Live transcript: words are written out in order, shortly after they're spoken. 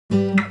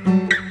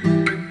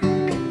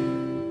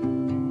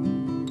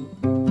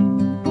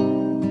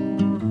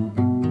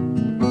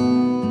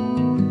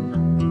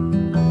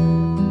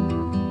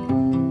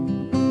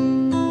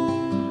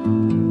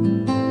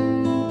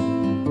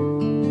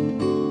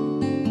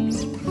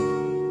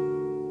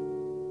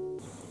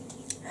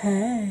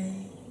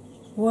Hey,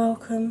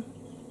 welcome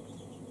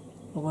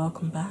or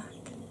welcome back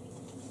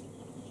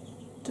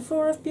to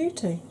 4F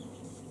Beauty.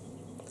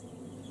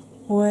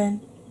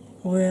 When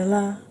will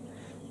I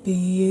be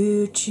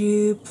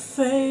YouTube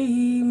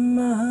famous?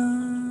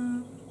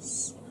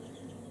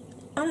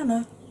 I don't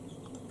know,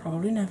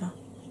 probably never.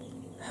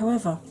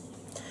 However,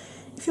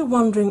 if you're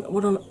wondering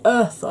what on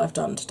earth I've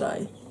done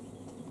today,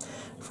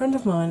 a friend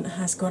of mine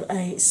has got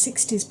a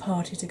 60s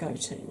party to go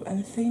to, and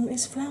the theme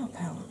is flower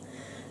power.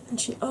 And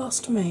she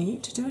asked me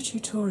to do a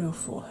tutorial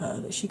for her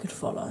that she could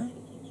follow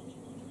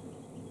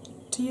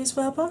to use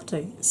for her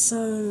party.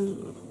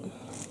 So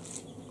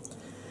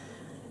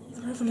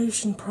the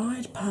Revolution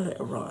Pride palette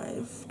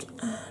arrived,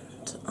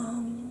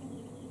 and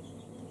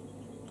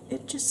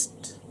it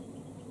just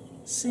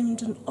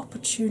seemed an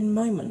opportune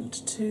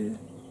moment to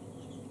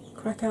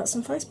crack out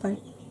some face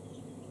paint.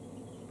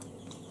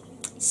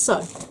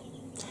 So,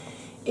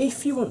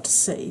 if you want to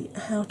see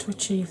how to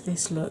achieve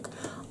this look,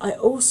 I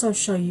also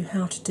show you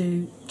how to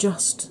do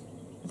just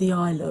the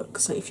eye look.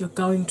 So if you're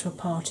going to a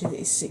party that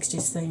is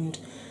 60s themed,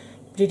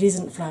 but it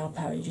isn't flower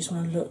power, you just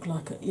want to look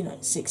like a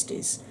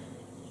 60s,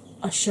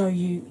 I show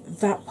you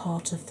that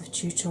part of the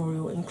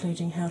tutorial,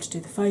 including how to do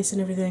the face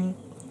and everything,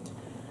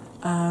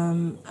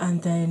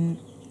 and then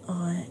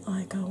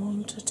I go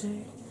on to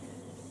do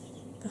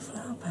the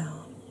flower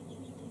power.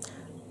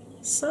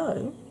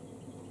 So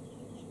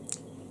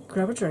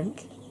grab a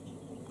drink,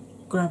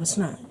 grab a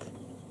snack,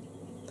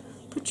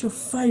 put your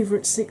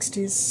favourite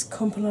 60s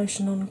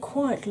compilation on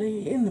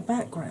quietly in the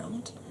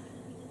background,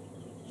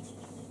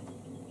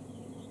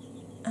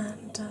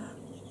 and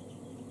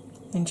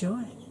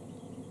enjoy.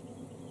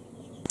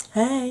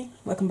 Hey,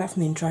 welcome back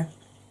from the intro.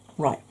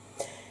 Right,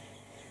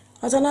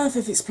 I don't know if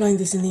I've explained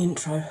this in the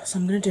intro, so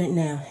I'm going to do it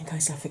now in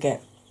case I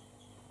forget.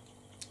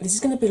 This is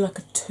going to be like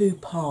a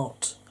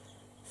two-part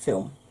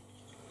film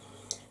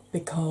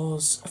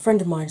because a friend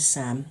of mine,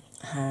 Sam,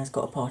 has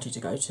got a party to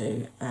go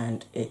to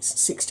and it's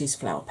 60s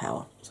flower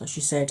power. So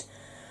she said,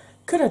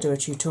 could I do a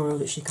tutorial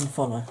that she can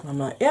follow? And I'm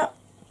like, yeah,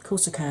 of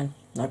course I can,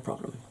 no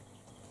problem.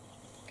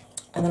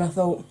 And then I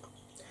thought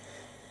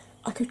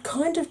I could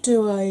kind of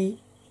do a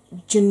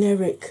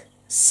generic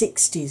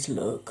 60s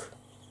look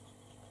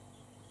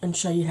and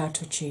show you how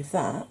to achieve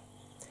that.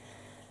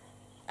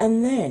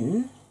 And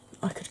then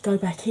I could go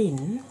back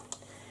in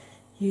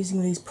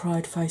using these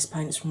Pride face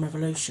paints from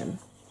Revolution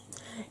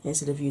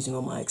instead of using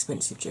all my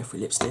expensive Jeffrey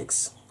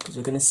lipsticks, because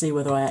we're going to see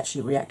whether I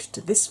actually reacted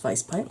to this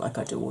face paint like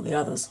I do all the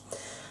others,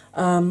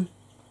 and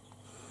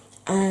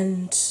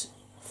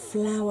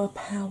flower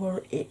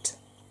power it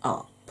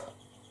up.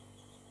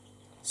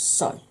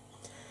 So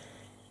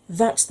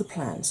that's the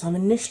plan. So I'm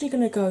initially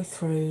going to go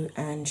through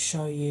and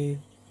show you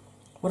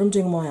what I'm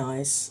doing on my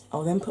eyes.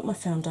 I'll then put my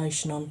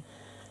foundation on.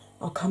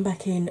 I'll come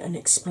back in and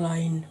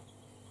explain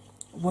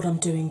what I'm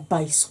doing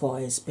base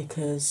wise,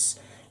 because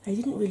they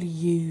didn't really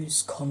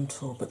use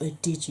contour, but they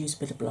did use a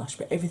bit of blush,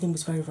 but everything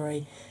was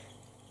very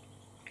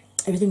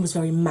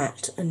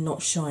matte and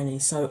not shiny,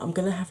 so I'm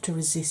going to have to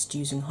resist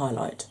using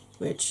highlight,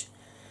 which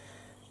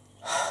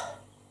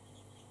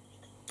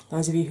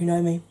those of you who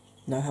know me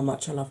know how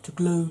much I love to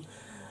glue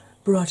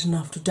bright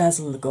enough to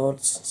dazzle the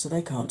gods so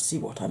they can't see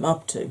what I'm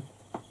up to.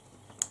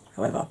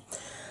 However,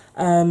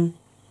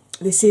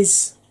 this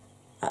is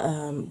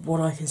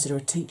what I consider a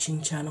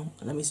teaching channel.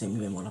 Let me zoom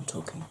you in while I'm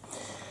talking.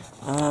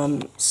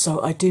 So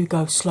I do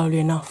go slowly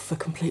enough for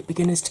complete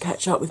beginners to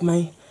catch up with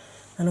me,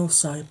 and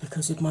also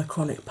because with my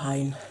chronic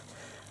pain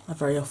I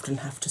very often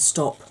have to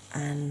stop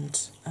and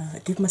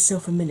give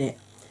myself a minute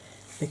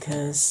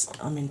because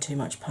I'm in too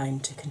much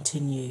pain to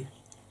continue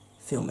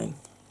filming.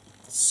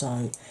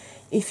 So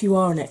if you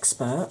are an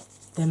expert,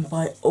 then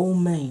by all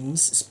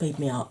means speed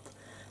me up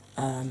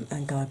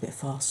and go a bit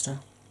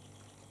faster,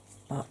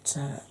 but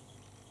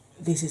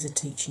this is a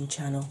teaching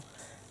channel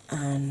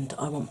and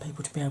I want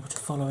people to be able to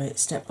follow it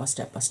step by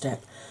step by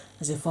step,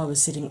 as if I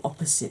was sitting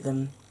opposite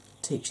them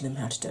teaching them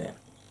how to do it.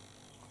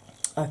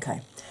 Okay,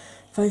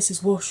 face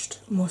is washed,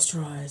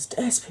 moisturised,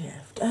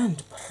 SPF'd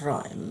and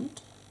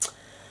primed,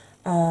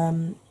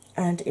 and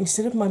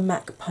instead of my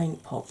MAC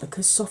paint pot,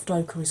 because soft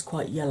ochre is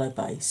quite yellow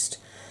based,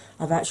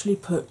 I've actually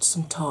put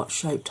some Tarte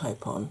Shape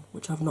Tape on,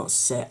 which I've not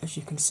set. As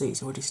you can see,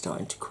 it's already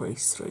starting to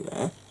crease through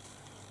there.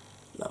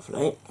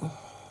 Lovely.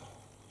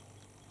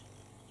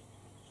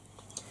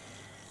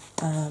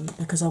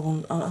 Because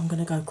I'm going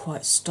to go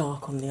quite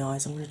stark on the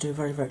eyes. I'm going to do a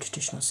very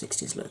traditional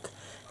 60s look.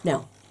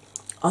 Now,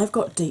 I've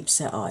got deep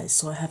set eyes,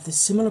 so I have the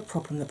similar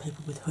problem that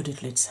people with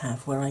hooded lids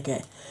have, where I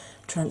get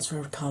transfer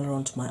of colour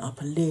onto my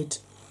upper lid.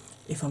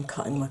 If I'm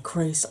cutting my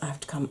crease, I have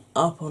to come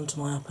up onto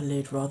my upper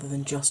lid rather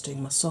than just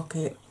doing my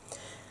socket.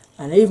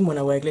 And even when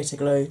I wear glitter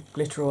glue,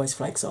 glitter always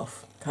flakes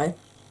off, okay?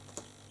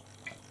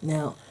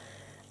 Now,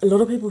 a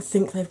lot of people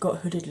think they've got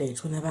hooded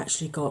lids when they've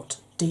actually got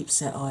deep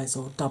set eyes,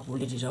 or double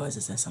lidded eyes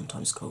as they're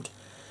sometimes called.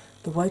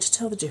 The way to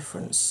tell the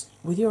difference,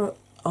 with your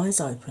eyes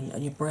open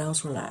and your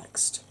brows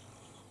relaxed,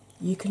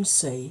 you can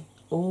see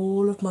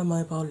all of my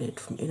mobile lid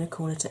from inner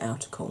corner to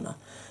outer corner.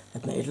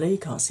 Admittedly, you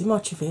can't see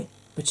much of it,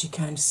 but you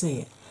can see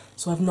it.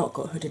 So I've not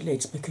got hooded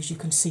lids because you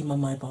can see my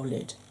mobile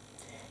lid.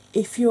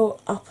 If your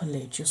upper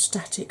lid, your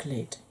static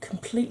lid,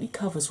 completely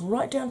covers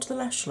right down to the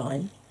lash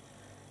line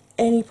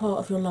any part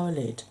of your lower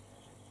lid,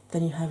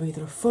 then you have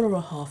either a full or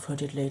a half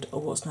hooded lid,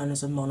 or what's known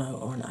as a mono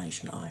or an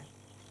Asian eye.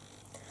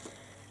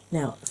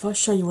 Now, if I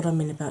show you what I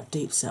mean about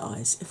deep set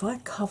eyes, if I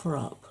cover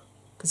up,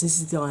 because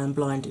this is the eye I'm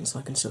blinding so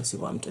I can still see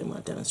what I'm doing when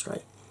I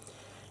demonstrate,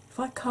 if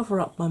I cover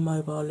up my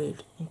mobile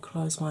lid and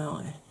close my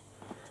eye,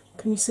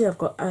 can you see I've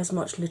got as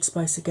much lid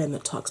space again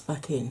that tucks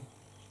back in?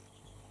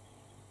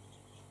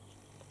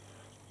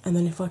 And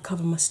then if I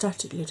cover my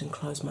static lid and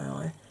close my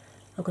eye,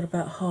 I've got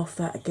about half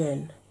that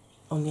again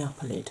on the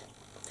upper lid.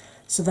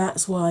 So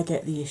that's why I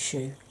get the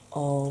issue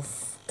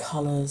of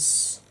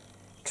colours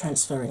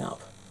transferring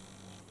up.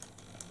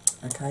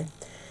 Okay,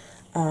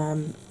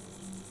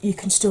 you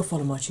can still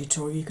follow my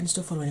tutorial, you can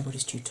still follow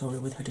anybody's tutorial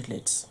with hooded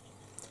lids.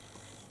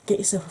 Get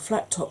yourself a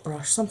flat top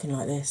brush, something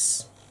like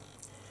this,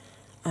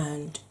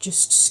 and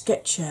just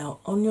sketch out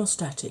on your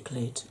static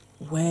lid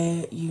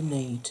where you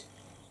need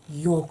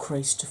your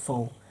crease to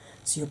fall.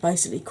 So you're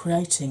basically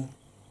creating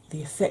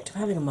the effect of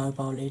having a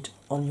mobile lid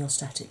on your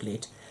static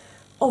lid.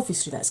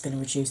 Obviously that's going to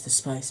reduce the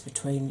space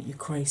between your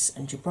crease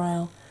and your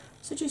brow,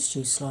 so just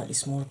use slightly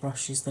smaller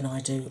brushes than I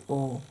do,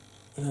 or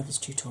whoever's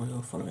tutorial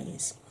you're following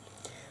is.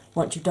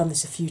 Once you've done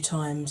this a few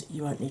times,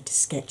 you won't need to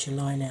sketch a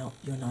line out,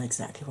 you'll know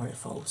exactly where it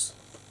falls.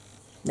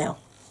 Now,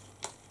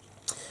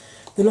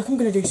 the look I'm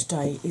going to do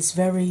today is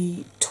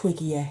very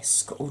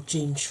Twiggy-esque or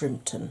Jean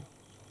Shrimpton.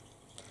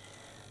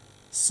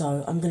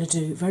 So I'm going to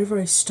do very,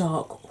 very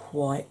stark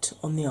white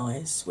on the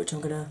eyes, which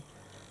I'm going to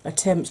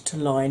attempt to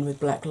line with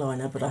black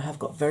liner, but I have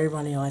got very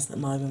runny eyes at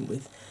the moment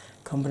with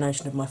a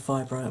combination of my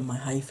fibro and my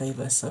hay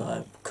fever, so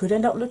I could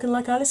end up looking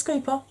like Alice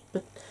Cooper,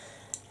 but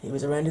he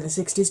was around in the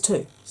 60s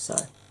too, so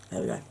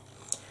there we go.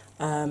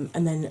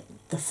 And then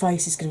the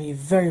face is going to be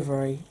very,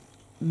 very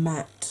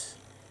matte,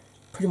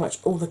 pretty much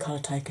all the colour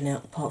taken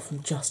out apart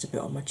from just a bit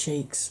on my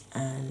cheeks,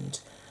 and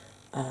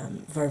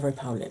very, very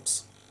pale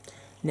lips.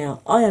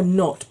 Now, I am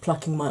not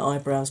plucking my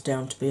eyebrows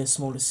down to be as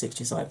small as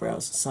 60s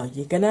eyebrows, so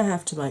you're going to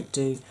have to make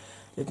do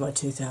with my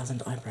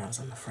 2000 eyebrows,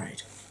 I'm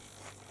afraid.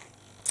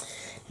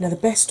 Now, the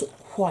best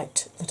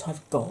white that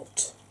I've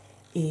got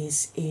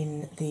is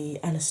in the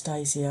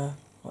Anastasia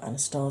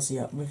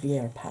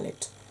Riviera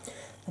palette.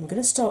 I'm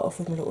going to start off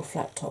with my little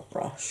flat top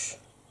brush.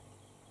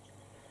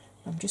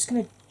 I'm just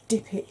going to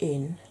dip it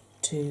in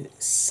to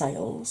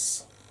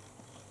Sails,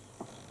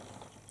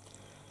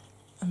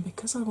 and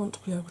because I want to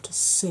be able to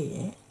see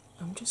it,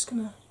 I'm just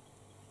going to,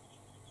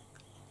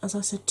 as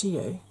I said to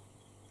you,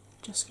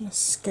 just going to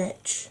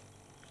sketch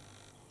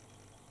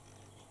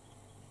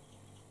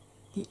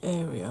the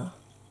area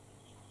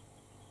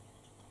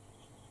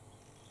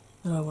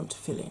that I want to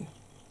fill in,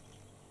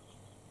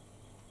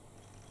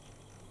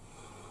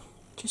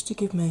 just to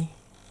give me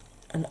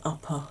an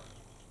upper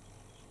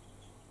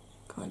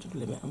kind of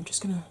limit. I'm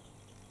just going to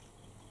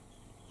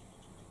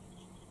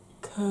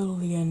curl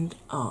the end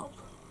up,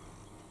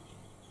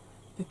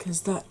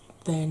 because that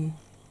then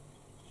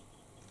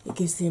it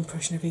gives the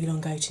impression of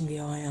elongating the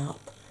eye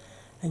up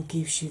and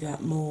gives you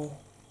that more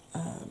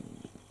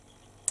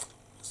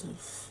sort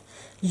of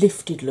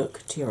lifted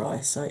look to your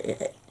eye, so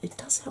it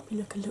does help you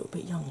look a little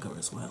bit younger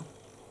as well.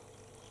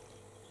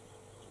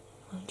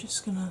 I'm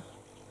just gonna,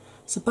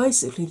 so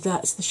basically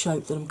that's the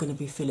shape that I'm going to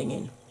be filling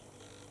in,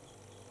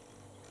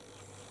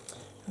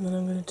 and then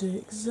I'm going to do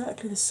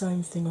exactly the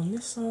same thing on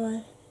this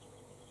eye.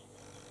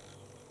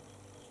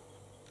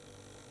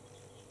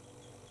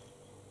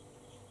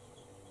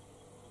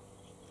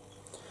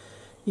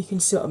 You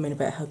can see what I mean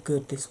about how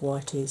good this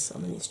white is. I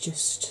mean,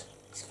 it's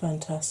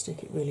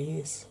fantastic, it really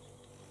is.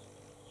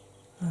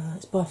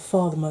 It's by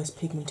far the most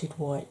pigmented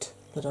white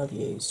that I've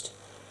used.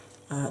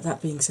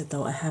 That being said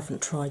though, I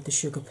haven't tried the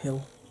Sugar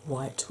Pill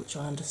white, which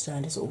I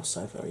understand is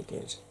also very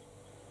good.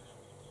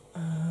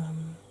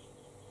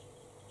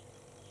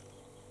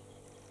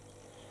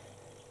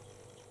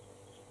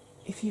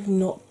 If you've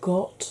not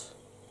got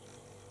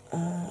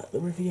the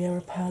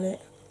Riviera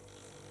palette,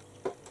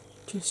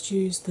 just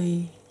use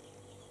the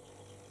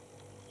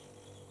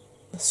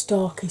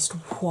starkest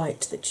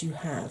white that you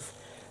have.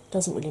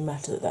 Doesn't really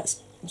matter that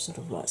that's sort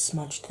of like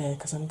smudged there,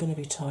 because I'm going to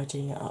be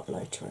tidying it up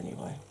later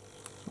anyway.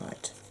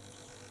 Right.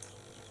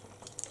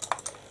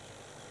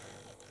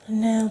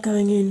 And now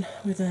going in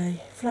with a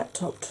flat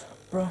topped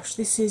brush.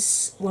 This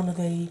is one of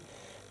the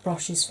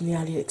brushes from the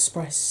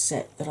AliExpress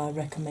set that I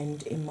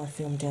recommend in my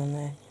film down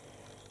there.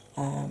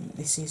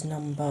 This is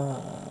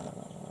number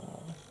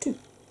 2. So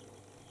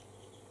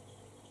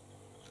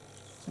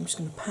I'm just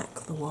going to pack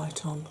the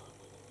white on,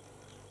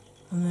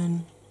 and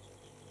then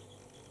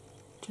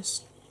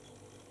just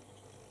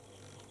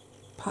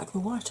pack the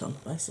white on,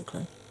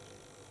 basically.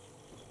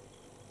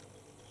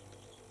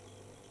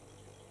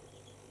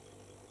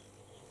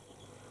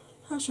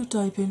 How's your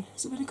day been?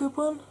 Has it been a good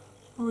one?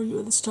 Or are you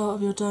at the start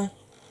of your day?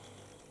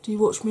 Do you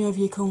watch me over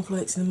your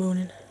cornflakes in the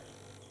morning?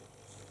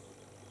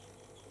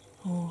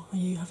 Or are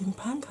you having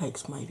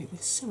pancakes maybe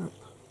with syrup?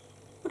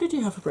 What did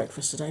you have for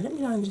breakfast today? Let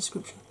me know in the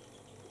description.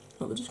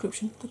 not the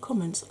description, the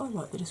comments. I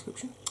write the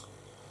description.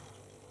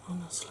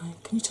 Honestly,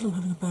 can you tell I'm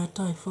having a bad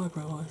day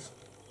fibro-wise?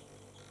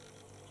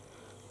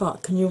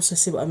 But can you also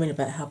see what I mean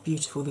about how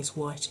beautiful this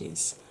white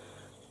is?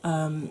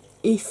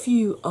 If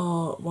you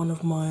are one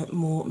of my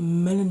more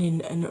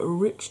melanin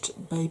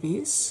enriched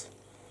babies,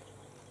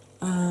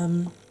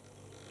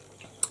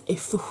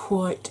 if the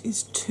white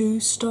is too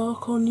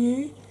stark on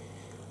you,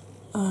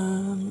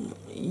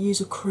 use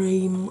a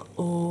cream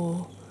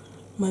or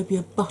maybe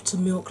a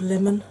buttermilk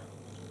lemon.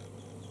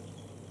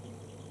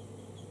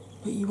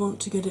 But you want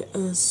to get it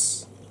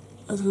as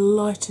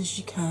light as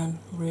you can,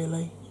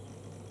 really,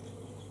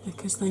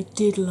 because they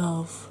did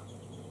love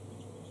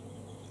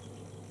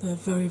their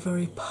very,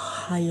 very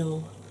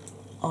pale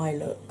eye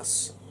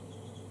looks.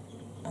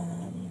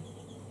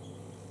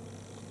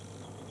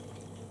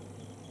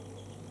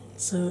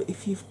 So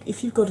if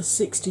you've got a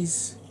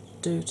 60s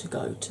do to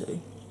go to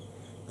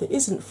that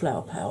isn't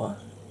flower power,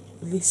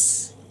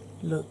 this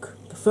look,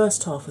 the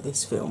first half of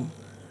this film,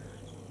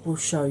 will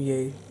show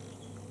you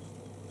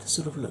the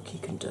sort of look you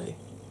can do.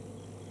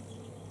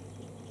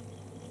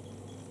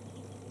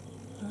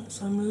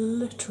 So I'm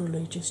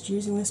literally just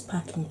using this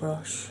packing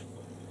brush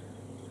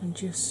and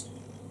just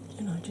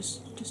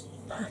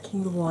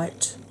packing the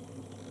white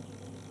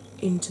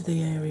into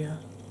the area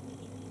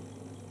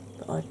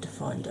that I'd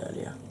defined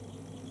earlier.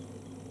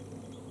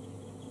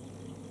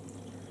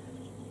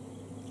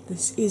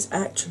 This is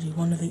actually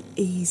one of the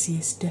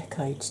easiest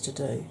decades to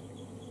do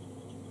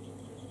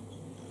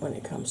when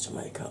it comes to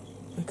makeup,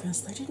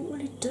 because they didn't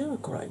really do a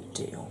great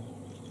deal.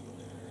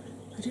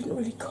 They didn't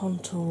really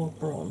contour or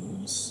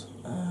bronze,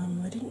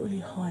 they didn't really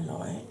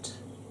highlight.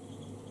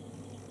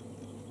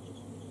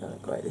 Oh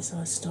great, this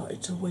eye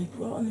started to weep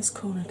right on this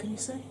corner, can you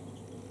see?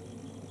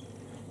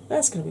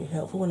 That's going to be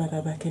helpful when I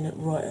go back in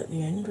right at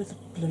the end with the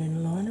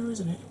blooming liner,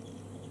 isn't it?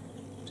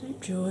 Deep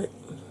joy.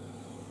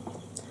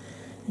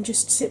 And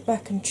just sit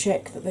back and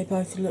check that they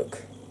both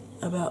look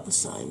about the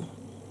same,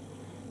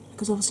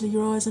 because obviously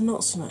your eyes are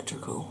not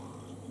symmetrical,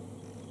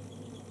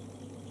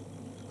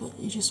 but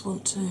you just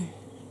want to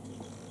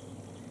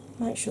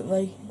make sure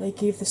they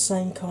give the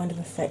same kind of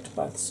effect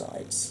both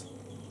sides.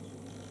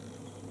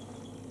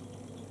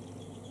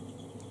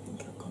 I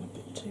think I've gone a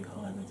bit too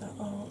high with that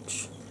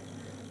arch,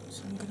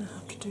 so I'm going to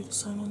have to do the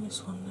same on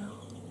this one now.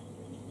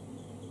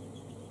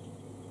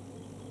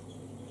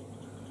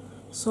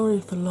 Sorry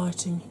if the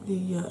lighting,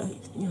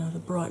 the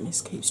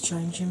brightness keeps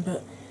changing,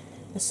 but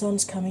the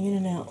sun's coming in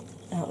and out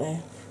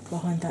there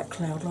behind that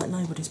cloud like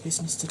nobody's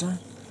business today.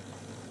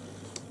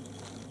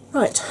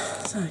 Right,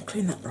 so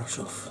clean that brush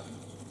off.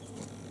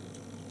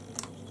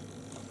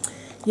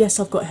 Yes,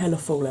 I've got hella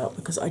fallout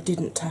because I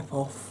didn't tap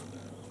off.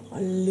 I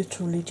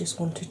literally just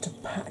wanted to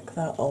pack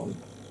that on.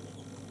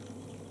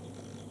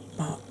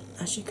 But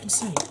as you can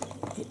see,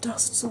 it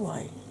dusts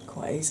away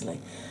quite easily.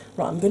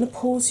 Right, I'm going to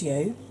pause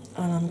you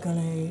and I'm going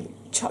to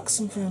chuck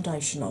some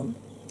foundation on,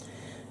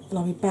 and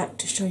I'll be back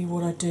to show you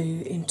what I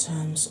do in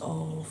terms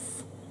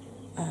of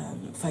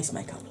face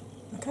makeup.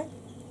 Okay?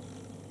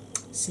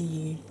 See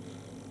you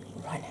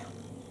right now.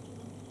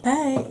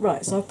 Bye!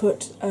 Right, so I've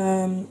put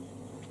a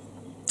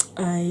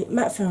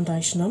matte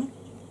foundation on,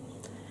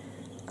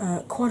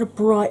 quite a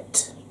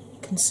bright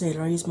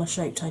concealer. I use my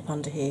Shape Tape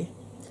under here,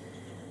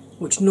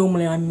 which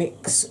normally I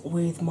mix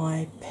with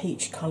my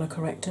peach colour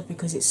corrector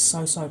because it's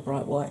so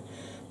bright white.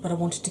 But I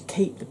wanted to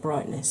keep the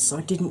brightness, so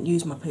I didn't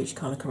use my peach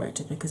colour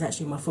corrector because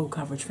actually my full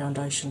coverage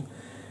foundation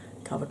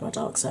covered my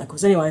dark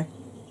circles. Anyway,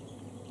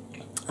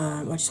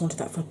 I just wanted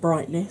that for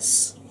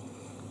brightness.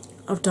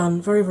 I've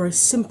done very, very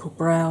simple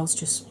brows,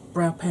 just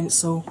brow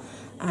pencil,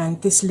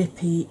 and this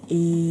lippy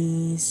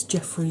is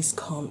Jeffrey's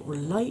Can't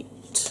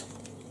Relate.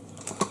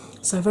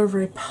 So very,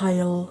 very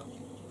pale.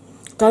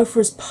 Go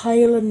for as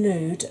pale a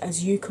nude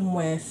as you can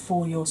wear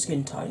for your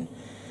skin tone,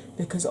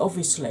 because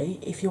obviously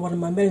if you're one of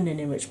my melanin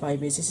enriched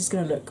babies, this is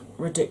going to look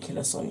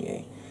ridiculous on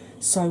you.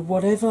 So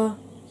whatever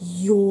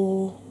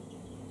your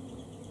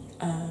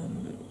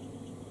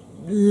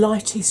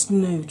lightest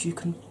nude you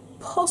can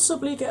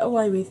possibly get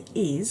away with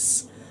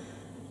is,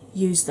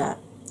 use that,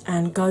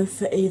 and go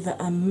for either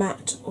a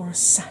matte or a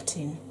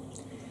satin,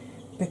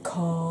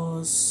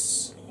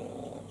 because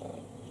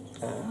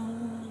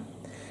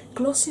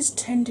glosses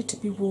tended to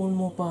be worn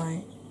more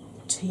by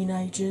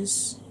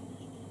teenagers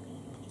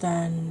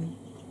than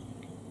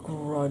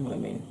grown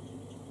women.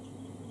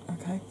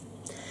 Okay,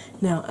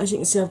 now as you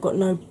can see, I've got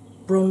no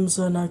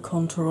bronzer, no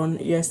contour on.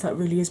 Yes, that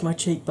really is my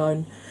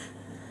cheekbone.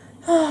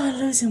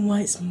 Losing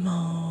weight's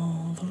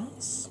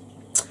marvellous.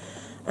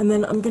 And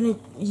then I'm going to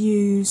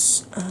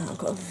use, I've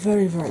got a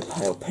very, very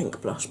pale pink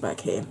blush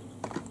back here.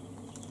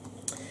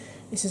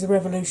 This is a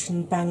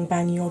Revolution Bang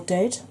Bang You're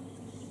Dead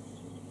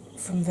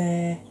from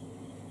their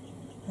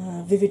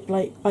Vivid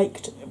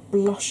Baked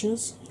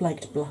Blushes.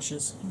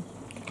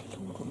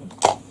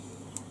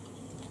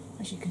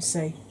 As you can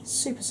see,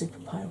 super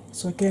pale.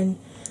 So again,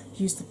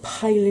 use the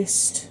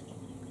palest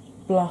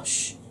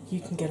blush you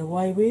can get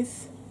away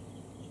with.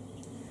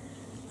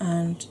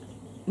 And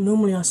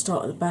normally I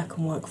start at the back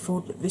and work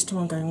forward, but this time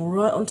I'm going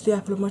right onto the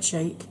apple of my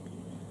cheek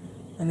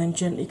and then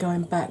gently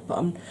going back. But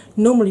I'm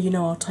normally,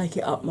 I'll take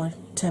it up my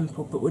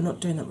temple, but we're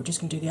not doing that. We're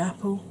just going to do the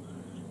apple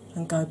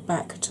and go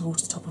back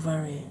towards the top of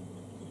our ear.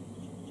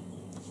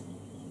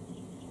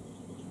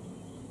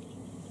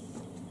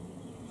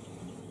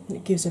 And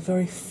it gives a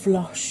very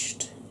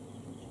flushed,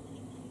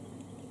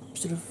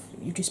 sort of,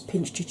 you just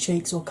pinched your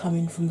cheeks or come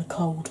in from the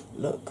cold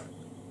look.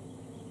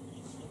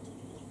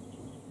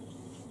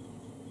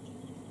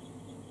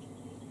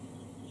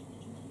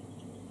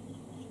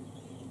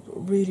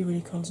 But really,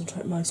 really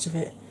concentrate most of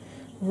it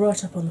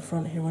right up on the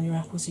front here on your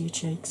apples of your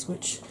cheeks,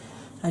 which,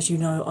 as you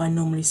know, I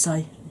normally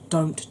say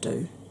don't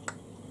do.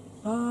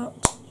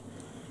 But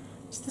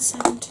it's the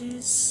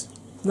 70s.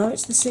 No,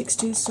 it's the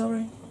 60s,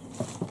 sorry.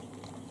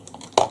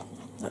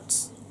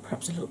 That's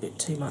perhaps a little bit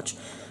too much.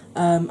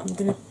 I'm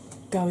going to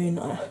go in.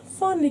 I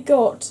finally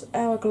got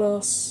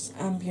Hourglass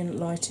ambient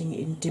lighting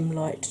in dim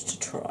light to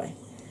try.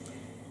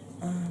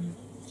 I'm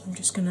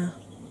just going to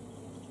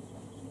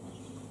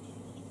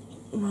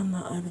run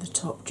that over the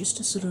top just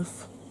to sort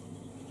of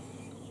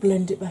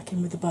blend it back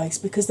in with the base,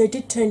 because they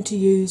did tend to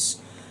use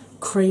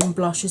cream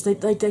blushes. They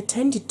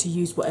tended to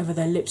use whatever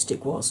their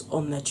lipstick was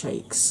on their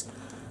cheeks.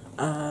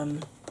 I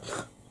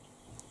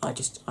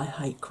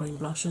hate cream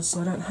blushes,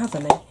 so I don't have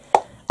any.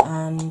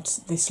 And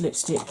this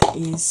lipstick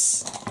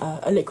is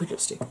a liquid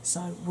lipstick,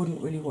 so it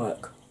wouldn't really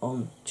work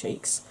on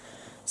cheeks.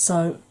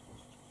 So,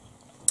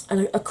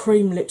 and a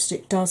cream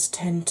lipstick does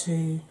tend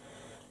to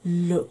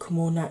look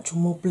more natural,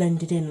 more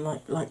blended in,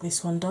 like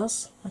this one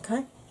does.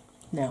 Okay,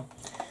 now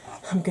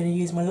I'm going to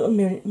use my little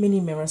mini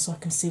mirror so I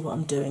can see what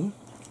I'm doing,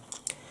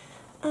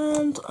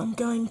 and I'm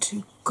going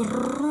to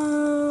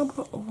grab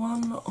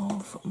one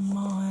of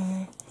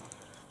my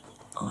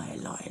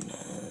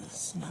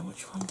eyeliners. Now,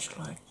 which one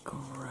shall I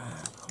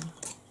grab?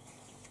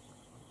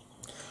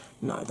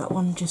 No, that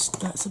one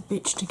that's a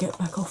bitch to get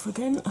back off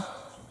again. I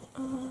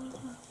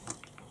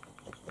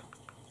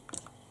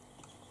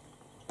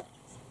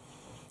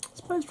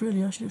suppose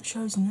really I should have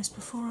chosen this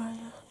before I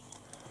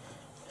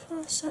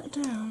sat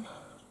down.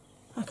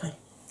 Okay,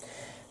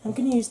 I'm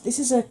going to use, this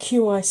is a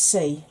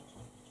QIC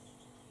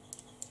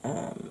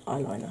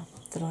eyeliner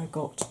that I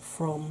got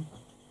from,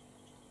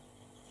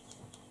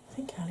 I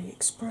think,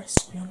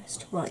 AliExpress, to be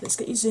honest. Right, let's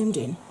get you zoomed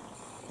in.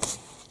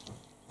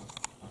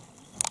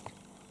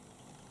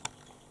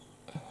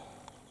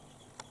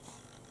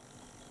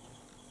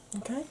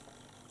 Okay,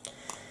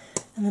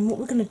 and then what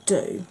we're going to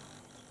do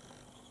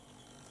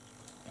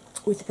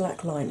with the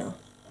black liner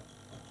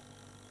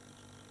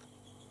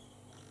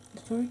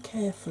is very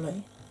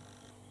carefully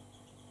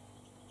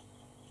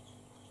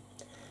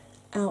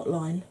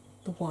outline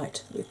the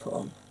white that we put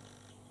on.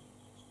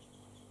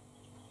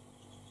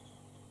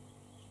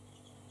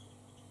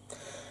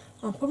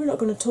 I'm probably not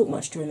going to talk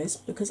much during this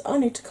because I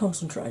need to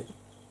concentrate.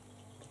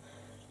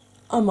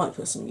 I might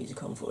put some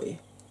music on for you.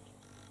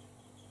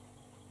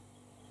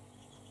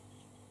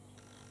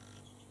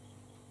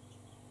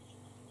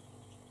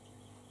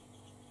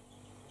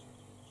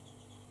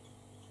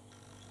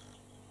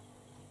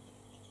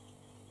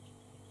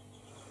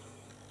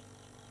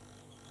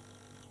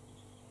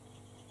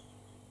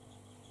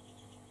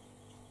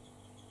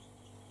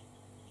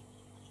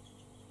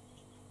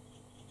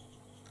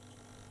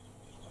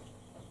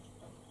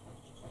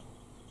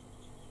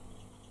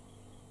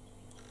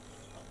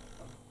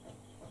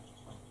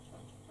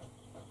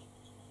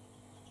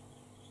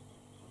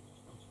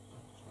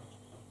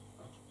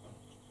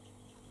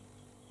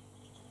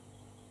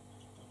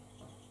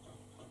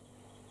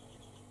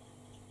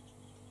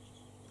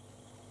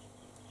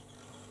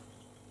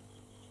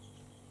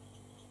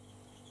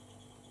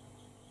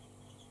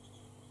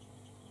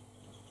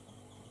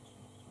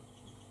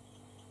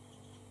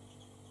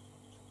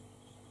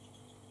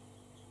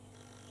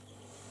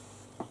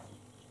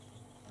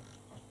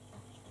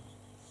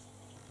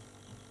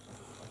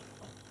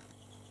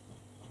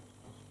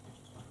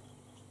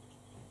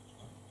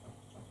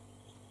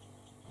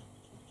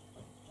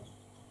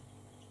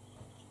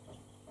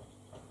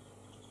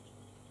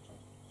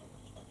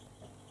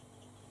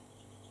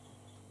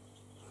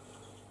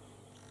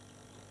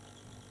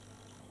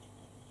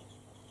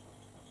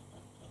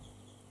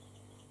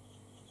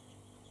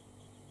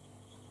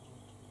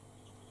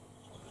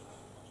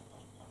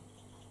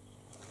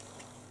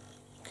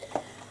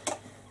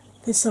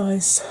 This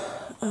eye's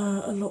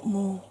a lot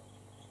more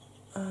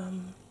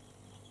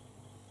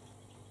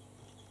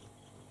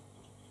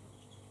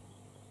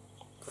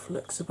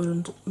flexible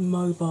and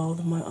mobile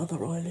than my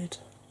other eyelid.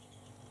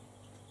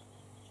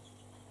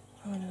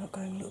 I ended up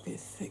going a little bit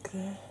thick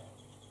there.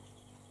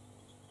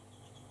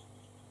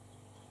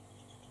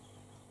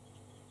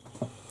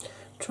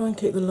 Try and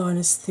keep the line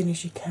as thin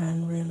as you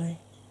can, really.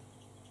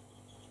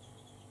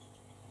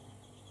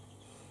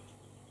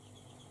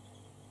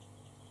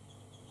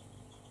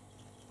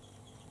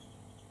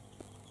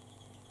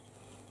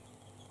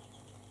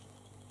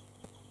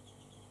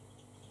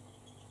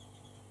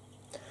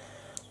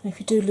 And if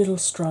you do little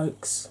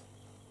strokes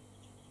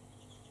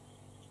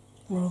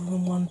rather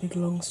than one big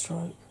long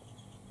stroke,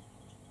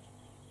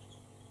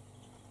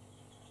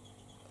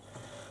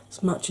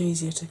 it's much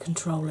easier to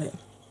control it.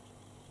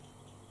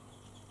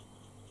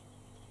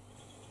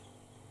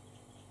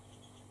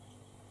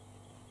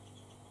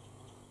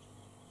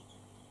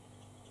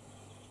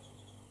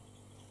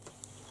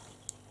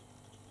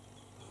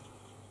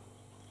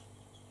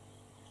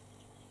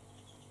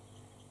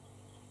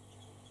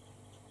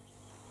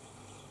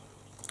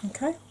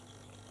 Okay.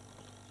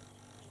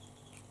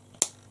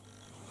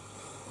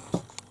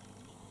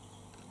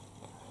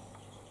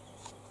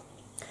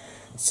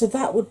 So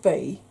that would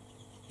be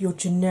your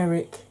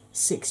generic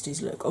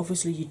 60s look.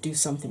 Obviously, you'd do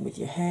something with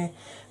your hair,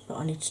 but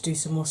I need to do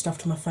some more stuff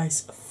to my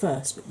face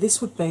first. But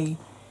this would be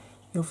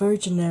your very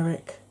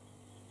generic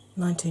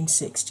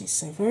 1960s.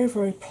 So, very,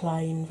 very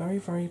plain, very,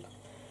 very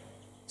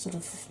sort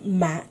of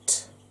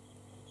matte,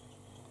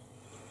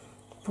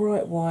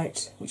 bright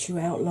white, which you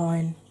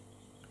outline,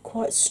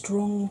 quite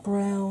strong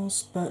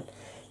brows, but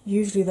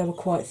usually they were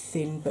quite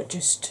thin. But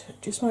just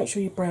make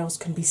sure your brows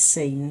can be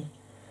seen.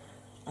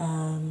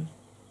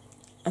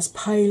 As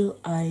pale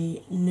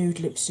a nude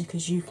lipstick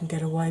as you can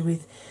get away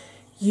with,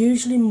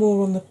 usually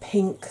more on the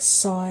pink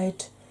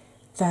side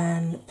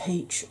than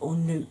peach or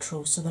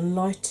neutral. So the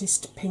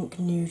lightest pink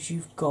nude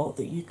you've got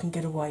that you can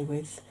get away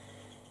with,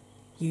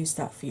 use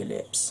that for your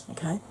lips,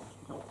 okay?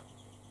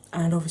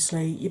 And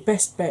obviously your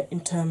best bet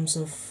in terms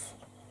of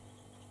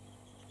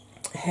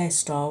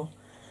hairstyle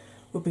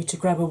would be to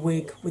grab a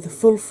wig with a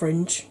full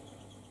fringe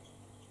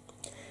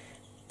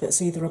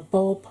that's either a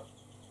bob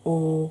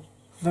or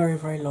very,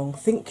 very long.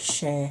 Think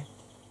Cher,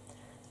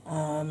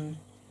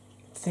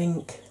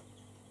 think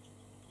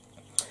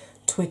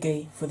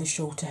Twiggy for the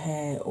shorter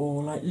hair,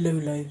 or like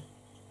Lulu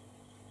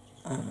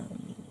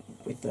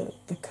with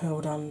the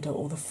curled under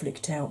or the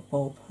flicked out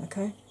bob,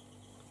 okay?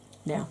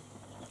 Now,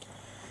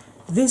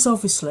 this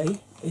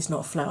obviously is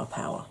not flower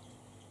power,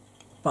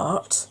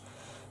 but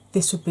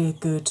this would be a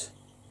good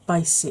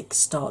basic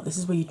start. This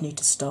is where you'd need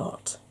to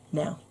start.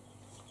 Now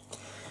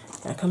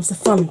comes the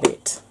fun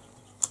bit,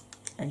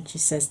 and she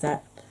says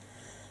that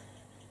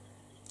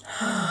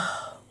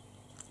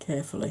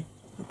carefully,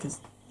 because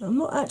I'm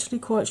not actually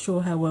quite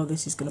sure how well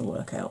this is going to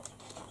work out,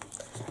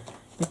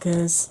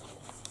 because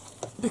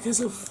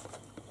of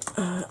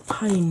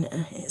pain,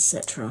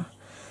 etc.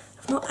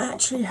 I've not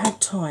actually had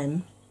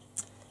time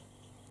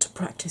to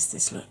practice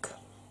this look.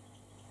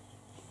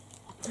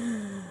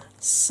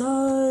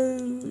 So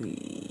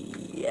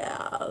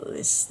yeah,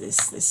 this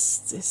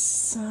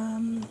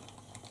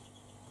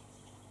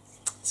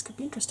could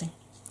be interesting.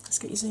 Let's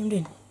get you zoomed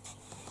in.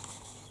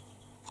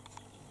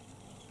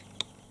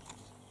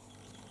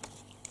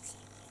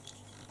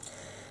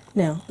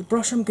 Now, the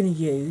brush I'm going to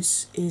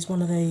use is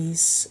one of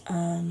these.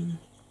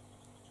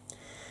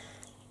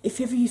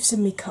 If ever you've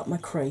seen me cut my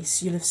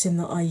crease, you'll have seen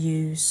that I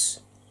use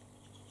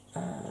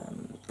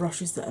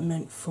brushes that are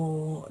meant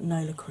for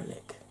nail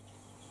acrylic.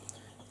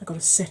 I got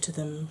a set of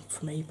them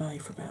from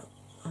eBay for about,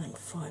 I think,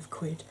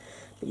 £5.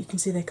 But you can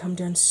see they come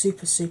down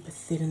super, super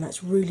thin, and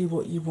that's really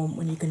what you want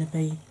when you're going to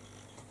be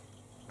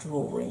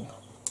drawing.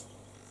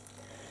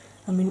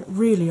 I mean,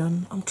 really,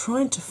 I'm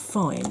trying to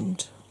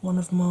find one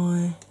of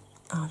my.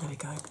 Ah, there we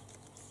go.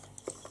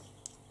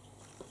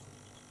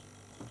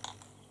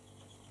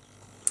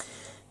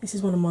 This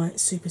is one of my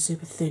super,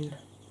 super thin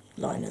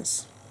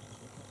liners.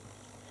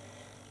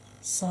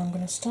 So I'm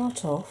going to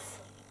start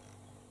off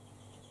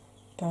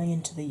going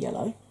into the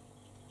yellow.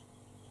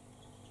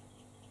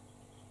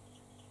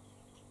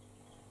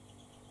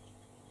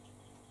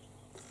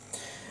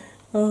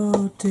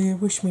 Oh dear,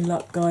 wish me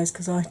luck, guys,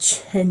 because I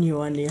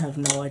genuinely have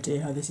no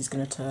idea how this is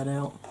going to turn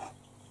out.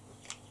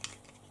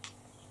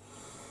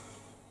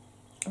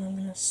 I'm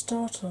going to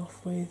start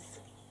off with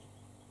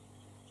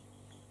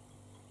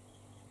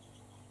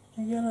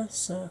a yellow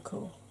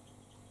circle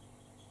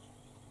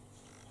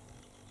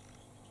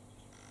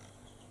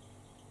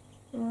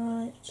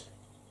right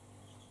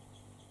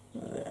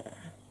there.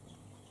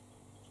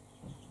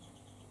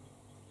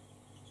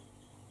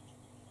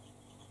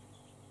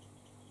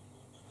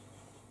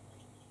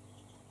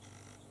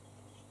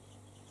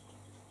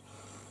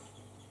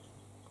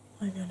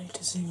 Maybe I need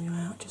to zoom you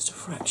out just a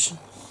fraction.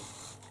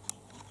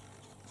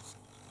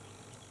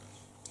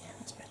 Yeah,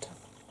 that's better.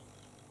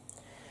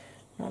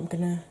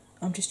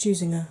 I'm just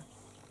using a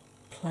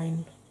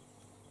plain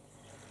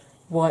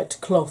white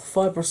cloth,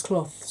 fibrous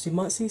cloth, so you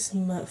might see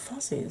some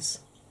fuzzies.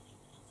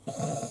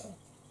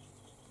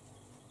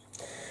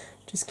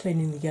 Just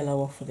cleaning the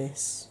yellow off of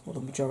this, or the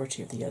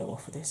majority of the yellow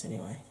off of this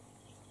anyway.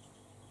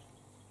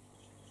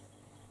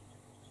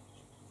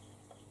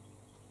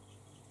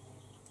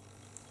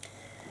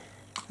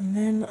 And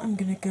then I'm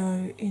going to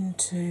go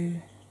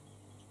into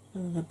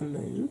the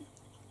blue.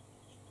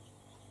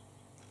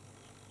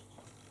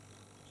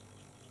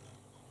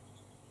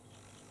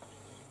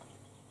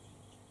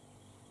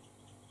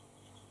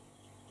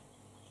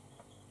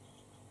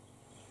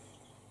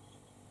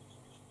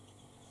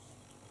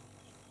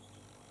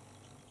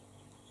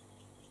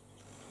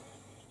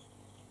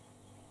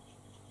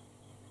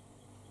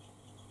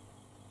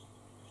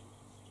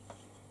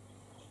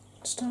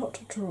 Start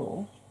to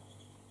draw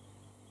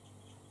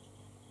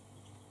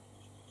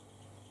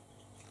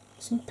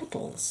some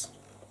petals.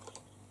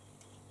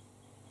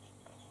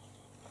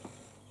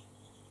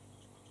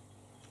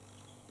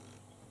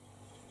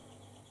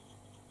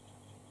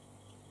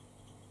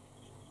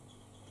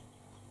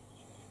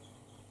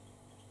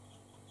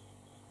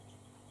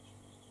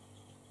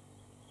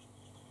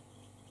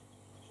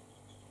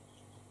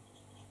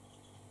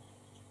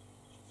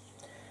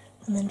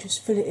 and then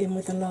just fill it in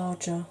with a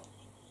larger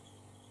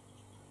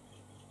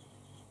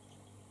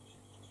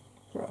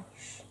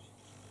brush.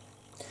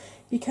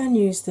 You can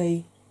use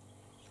this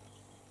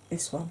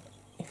one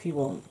if you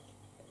want,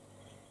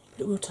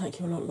 but it will take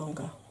you a lot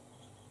longer.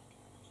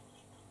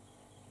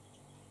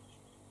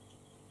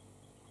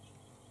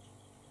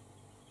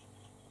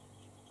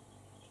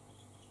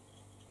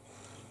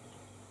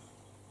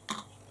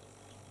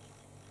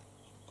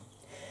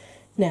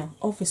 Now,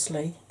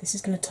 obviously, this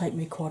is going to take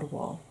me quite a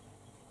while,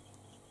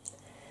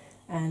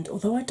 and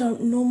although I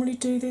don't normally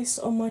do this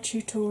on my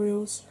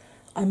tutorials,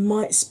 I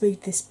might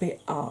speed this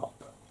bit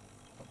up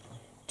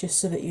just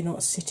so that you're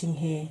not sitting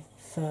here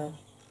for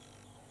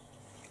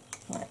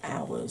like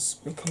hours,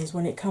 because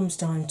when it comes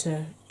down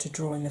to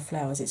drawing the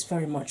flowers, it's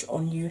very much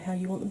on you how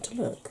you want them to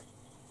look.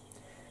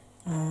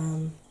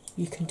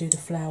 You can do the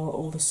flower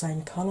all the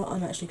same colour.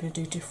 I'm actually going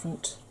to do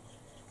different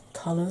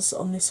colours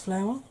on this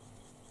flower.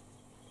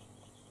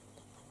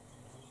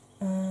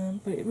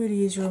 But it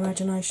really is your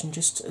imagination,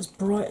 just as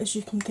bright as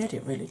you can get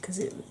it, really, because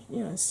it, you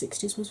know, the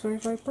 60s was very,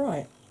 very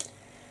bright.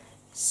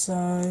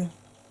 So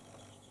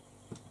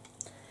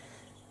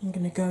I'm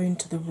going to go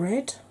into the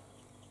red.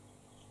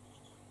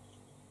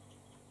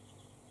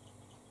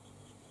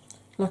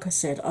 Like I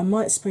said, I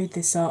might speed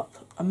this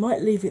up. I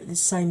might leave it the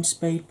same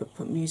speed but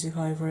put music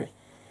over it.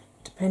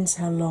 Depends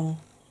how long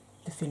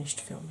the finished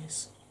film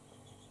is.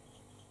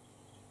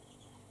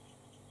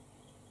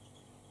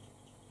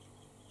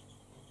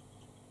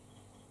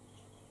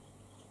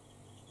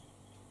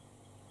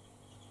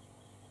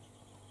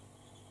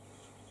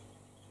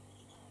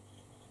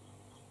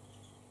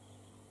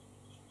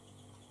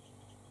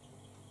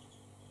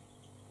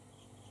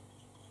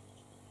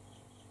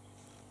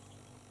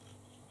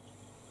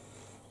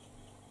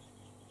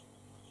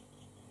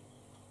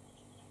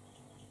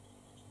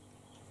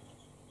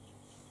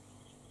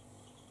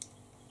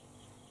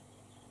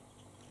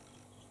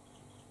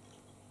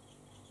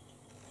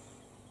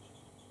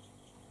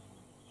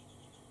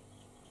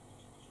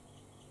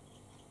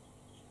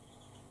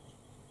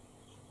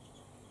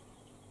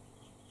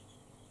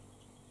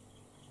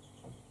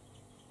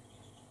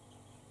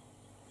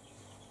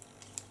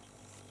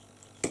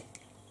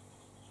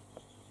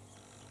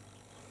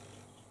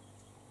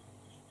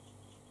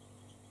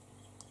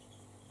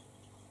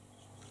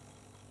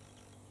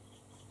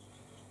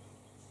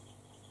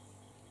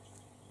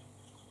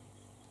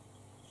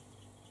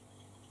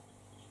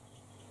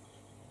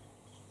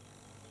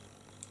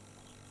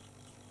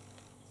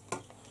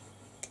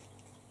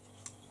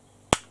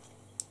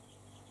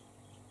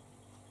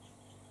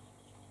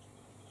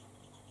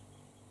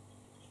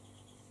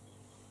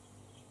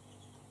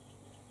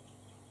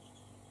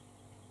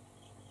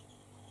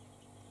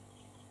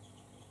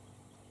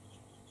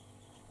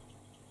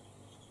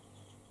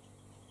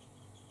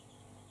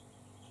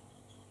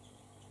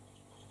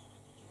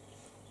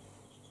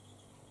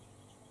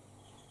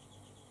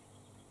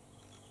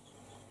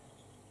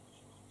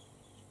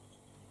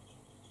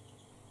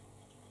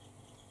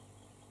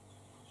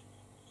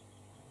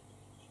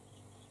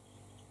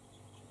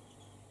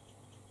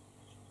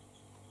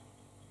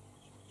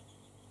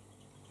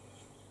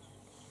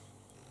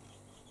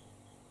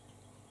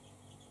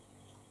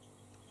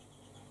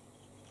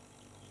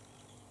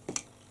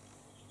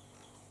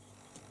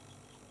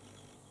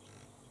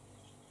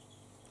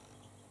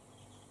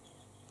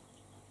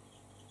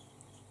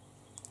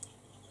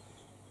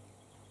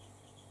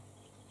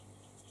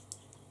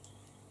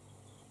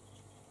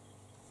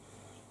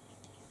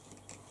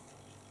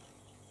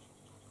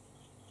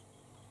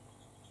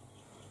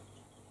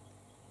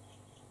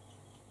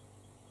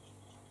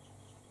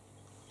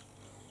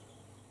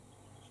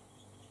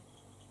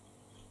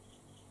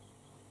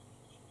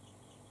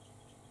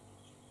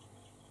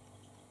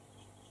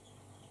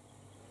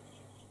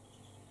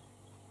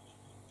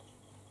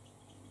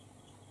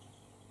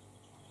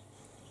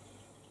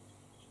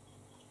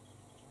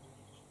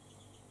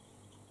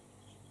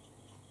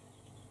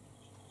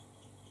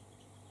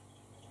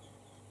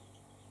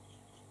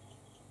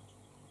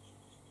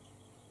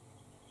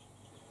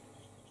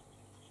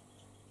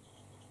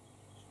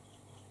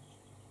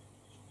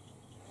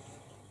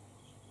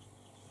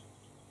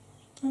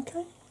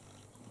 Okay.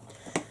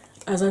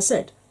 As I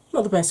said,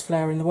 not the best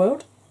flower in the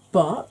world,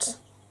 but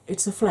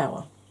it's a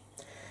flower.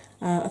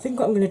 I think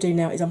what I'm going to do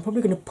now is I'm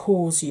probably going to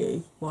pause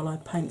you while I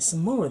paint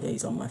some more of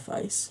these on my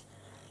face,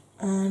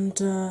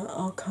 and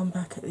I'll come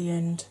back at the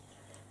end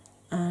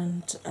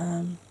and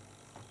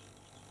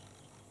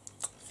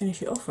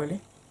finish it off, really.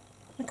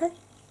 Okay?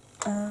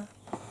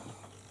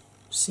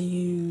 See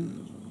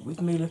you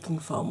with me looking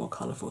far more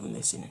colourful than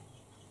this in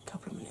a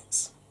couple of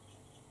minutes.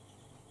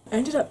 I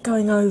ended up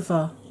going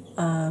over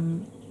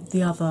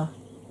the other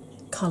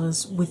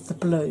colours with the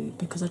blue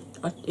because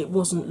it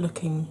wasn't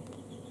looking,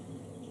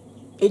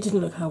 it didn't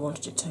look how I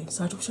wanted it to,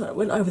 so I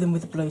went over them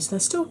with the blue. So they're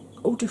still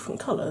all different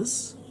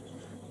colours,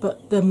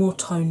 but they're more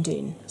toned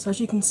in. So as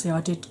you can see,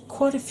 I did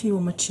quite a few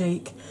on my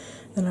cheek,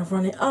 then I've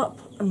run it up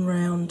and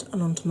round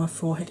and onto my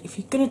forehead. If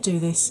you're going to do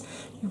this,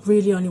 you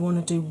really only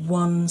want to do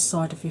one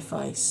side of your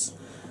face.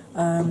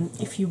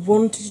 If you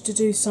wanted to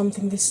do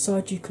something this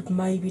side, you could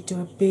maybe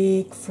do a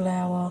big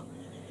flower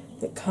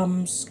that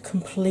comes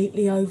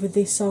completely over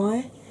this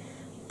eye,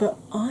 but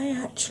I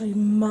actually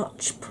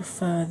much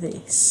prefer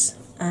this.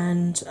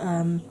 And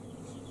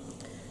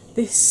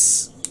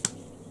this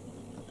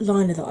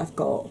liner that I've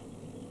got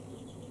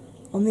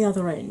on the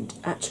other end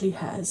actually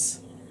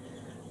has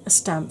a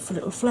stamp for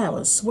little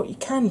flowers. So what you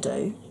can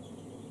do,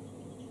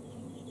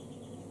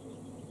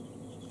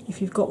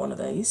 if you've got one of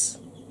these,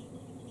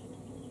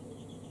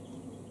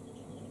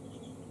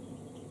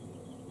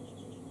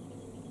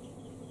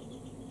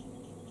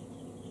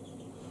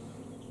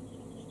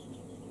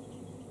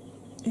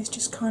 is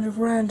just kind of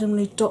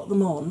randomly dot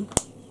them on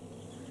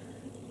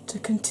to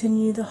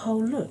continue the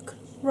whole look.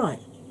 Right,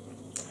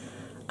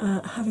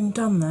 having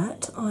done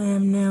that, I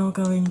am now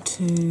going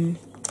to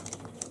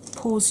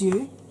pause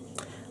you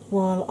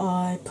while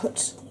I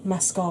put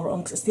mascara on,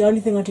 because it's the only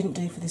thing I didn't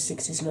do for the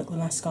 60s look, the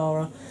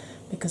mascara,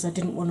 because I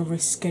didn't want to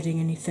risk getting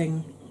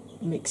anything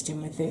mixed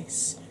in with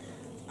this.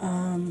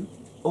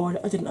 Or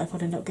I didn't know if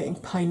I'd end up getting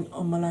paint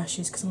on my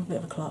lashes because I'm a bit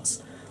of a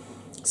klutz.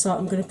 So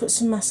I'm going to put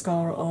some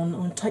mascara on, I'm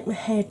going to take my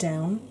hair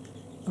down,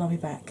 and I'll be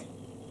back.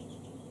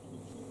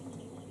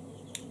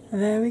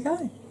 There we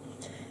go.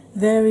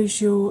 There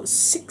is your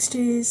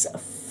 60s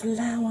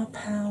Flower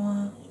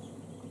Power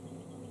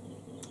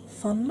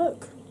fun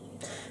look.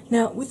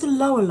 Now, with the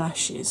lower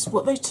lashes,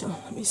 what they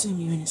let me zoom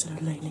you in instead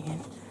of leaning in.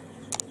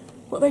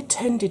 What they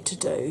tended to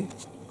do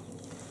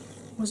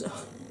was,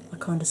 I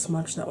kind of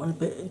smudged that one a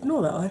bit,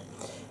 ignore that eye,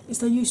 is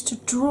they used to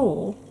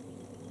draw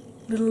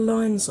little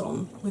lines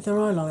on with their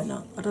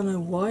eyeliner. I don't know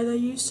why they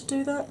used to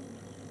do that,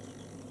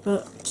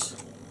 but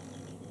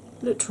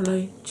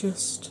literally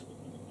just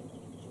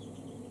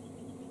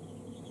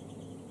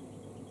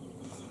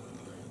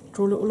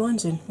draw little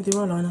lines in with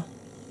your eyeliner.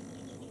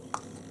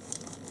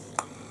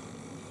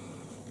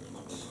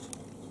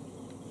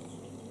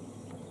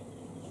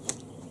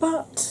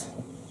 But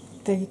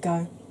there you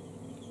go,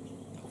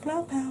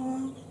 Flower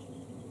Power.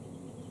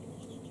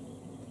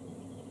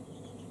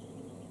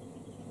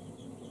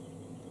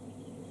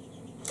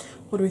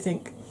 What do we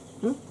think?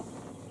 Do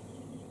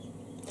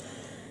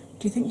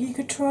you think you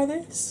could try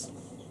this?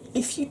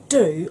 If you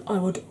do, I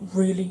would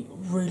really,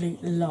 really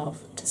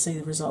love to see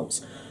the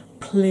results.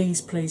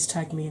 Please, please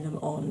tag me in them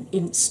on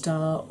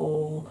Insta,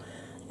 or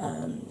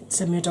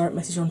send me a direct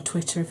message on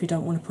Twitter if you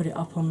don't want to put it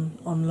up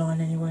online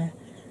anywhere.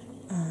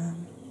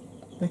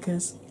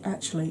 Because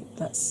actually,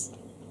 that's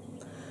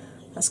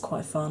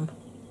quite fun.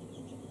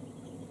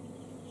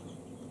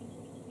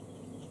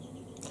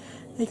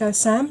 There you go,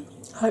 Sam.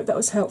 Hope that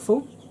was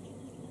helpful.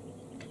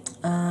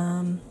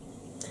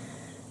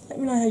 Let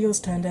me know how yours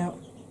turned out.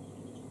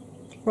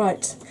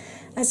 Right,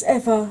 as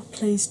ever,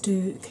 please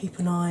do keep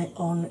an eye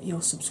on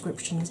your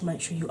subscriptions.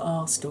 Make sure you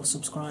are still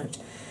subscribed,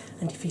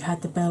 and if you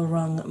had the bell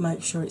rung,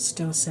 make sure it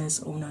still says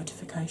all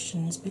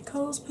notifications,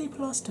 because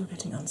people are still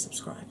getting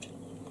unsubscribed.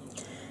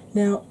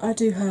 Now, I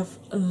do have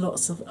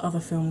lots of other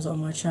films on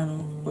my channel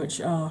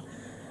which are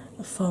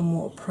far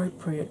more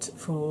appropriate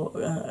for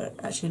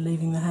actually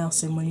leaving the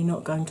house in when you're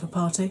not going to a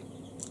party.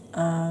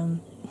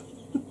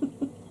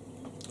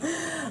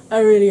 I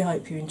really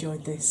hope you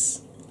enjoyed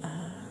this.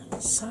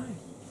 So,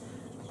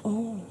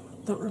 all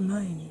that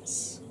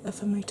remains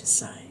for me to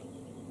say,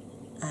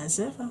 as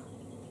ever,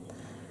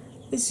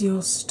 is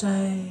you'll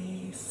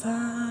stay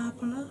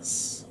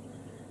fabulous,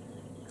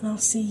 and I'll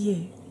see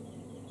you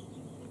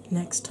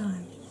next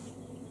time.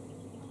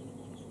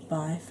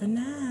 Bye for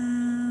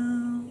now.